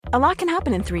A lot can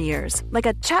happen in 3 years, like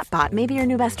a chatbot may be your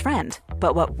new best friend.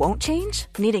 But what won't change?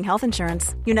 Needing health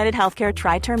insurance. United Healthcare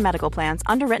Tri-Term Medical Plans,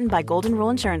 underwritten by Golden Rule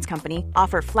Insurance Company,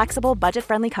 offer flexible,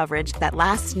 budget-friendly coverage that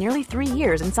lasts nearly 3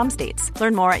 years in some states.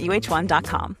 Learn more at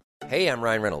uh1.com. Hey, I'm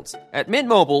Ryan Reynolds. At Mint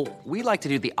Mobile, we like to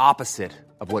do the opposite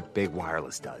of what Big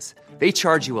Wireless does. They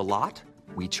charge you a lot,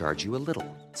 we charge you a little.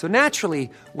 So naturally,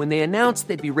 when they announced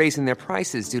they'd be raising their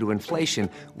prices due to inflation,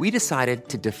 we decided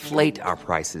to deflate our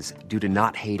prices due to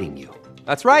not hating you.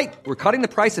 That's right. We're cutting the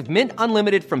price of Mint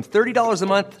Unlimited from $30 a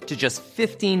month to just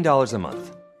 $15 a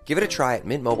month. Give it a try at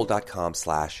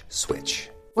mintmobile.com/switch.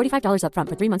 $45 up front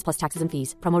for 3 months plus taxes and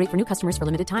fees. Promo rate for new customers for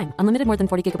limited time. Unlimited more than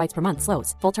 40 gigabytes per month.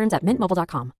 Slows full terms at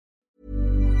mintmobile.com.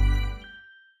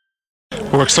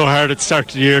 We worked so hard at the start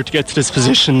of the year to get to this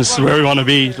position. This is where we want to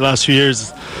be the last few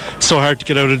years. It's so hard to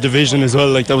get out of the division as well.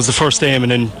 Like, that was the first aim,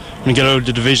 and then when you get out of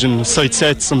the division, side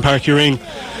sets on Park Ring,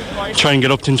 try and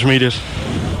get up to intermediate.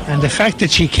 And the fact that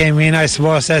she came in, I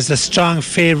suppose, as the strong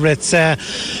favourites, that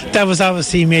was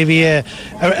obviously maybe a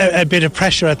bit of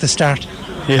pressure at the start.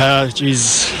 Yeah,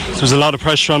 geez, there was a lot of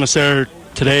pressure on us there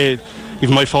today.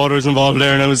 Even my father was involved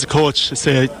there, and I was a coach.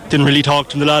 I didn't really talk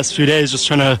to him the last few days, just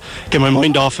trying to get my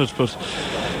mind off it. But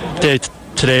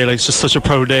today, like, it's just such a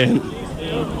proud day. And,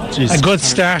 geez. A good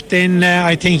start then.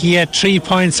 I think he had 3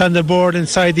 points on the board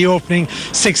inside the opening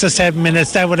 6 or 7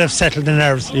 minutes. That would have settled the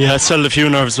nerves. Yeah, it settled a few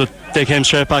nerves, but they came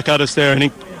straight back at us there. I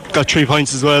think got 3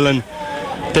 points as well, and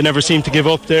they never seemed to give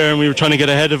up there, and we were trying to get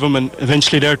ahead of them, and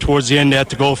eventually there towards the end they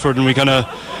had to go for it, and we kind of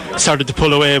started to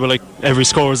pull away, but like, every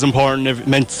score was important. It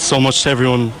meant so much to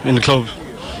everyone in the club.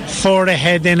 Forward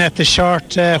ahead then at the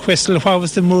short whistle, what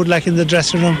was the mood like in the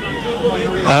dressing room?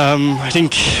 I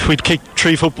think we'd kicked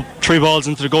three balls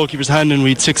into the goalkeeper's hand, and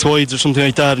we'd 6 wides or something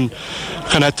like that, and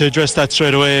kind of had to address that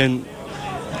straight away and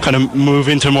kind of move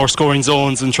into more scoring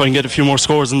zones and try and get a few more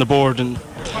scores on the board and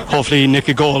hopefully nick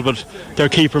a goal. But their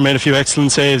keeper made a few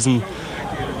excellent saves, and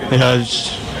yeah,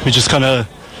 we just kind of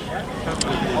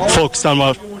focused on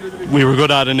what we were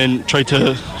good at and then tried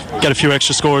to get a few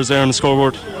extra scores there on the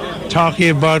scoreboard. Talking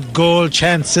about goal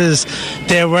chances,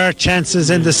 there were chances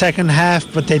in the second half,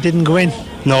 but they didn't go in.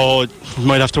 No, we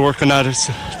might have to work on that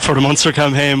for the Munster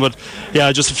campaign, but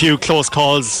yeah, just a few close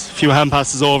calls, a few hand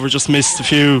passes over, just missed a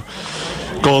few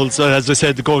goals. As I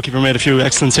said, the goalkeeper made a few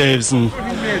excellent saves, and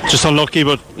just unlucky,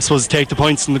 but I suppose take the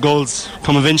points and the goals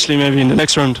come eventually, maybe in the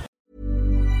next round.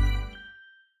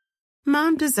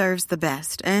 Mom deserves the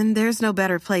best, and there's no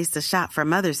better place to shop for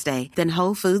Mother's Day than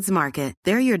Whole Foods Market.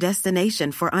 They're your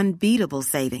destination for unbeatable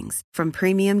savings, from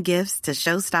premium gifts to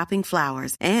show-stopping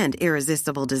flowers and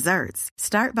irresistible desserts.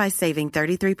 Start by saving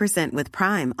 33% with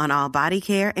Prime on all body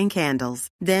care and candles.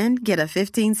 Then get a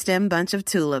 15-stem bunch of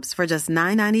tulips for just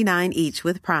 $9.99 each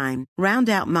with Prime. Round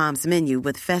out Mom's menu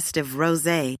with festive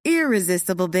rosé,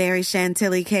 irresistible berry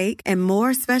chantilly cake, and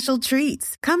more special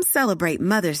treats. Come celebrate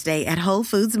Mother's Day at Whole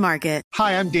Foods Market.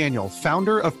 Hi, I'm Daniel,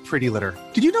 founder of Pretty Litter.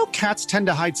 Did you know cats tend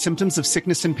to hide symptoms of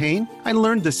sickness and pain? I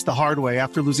learned this the hard way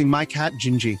after losing my cat,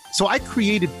 Gingy. So I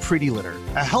created Pretty Litter,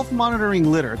 a health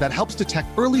monitoring litter that helps detect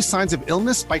early signs of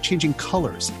illness by changing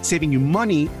colors, saving you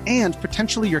money and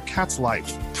potentially your cat's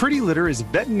life. Pretty Litter is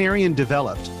veterinarian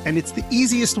developed, and it's the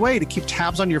easiest way to keep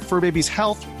tabs on your fur baby's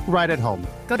health right at home.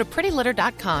 Go to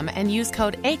prettylitter.com and use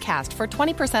code ACAST for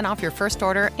 20% off your first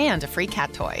order and a free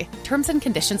cat toy. Terms and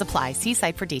conditions apply. See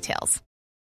site for details.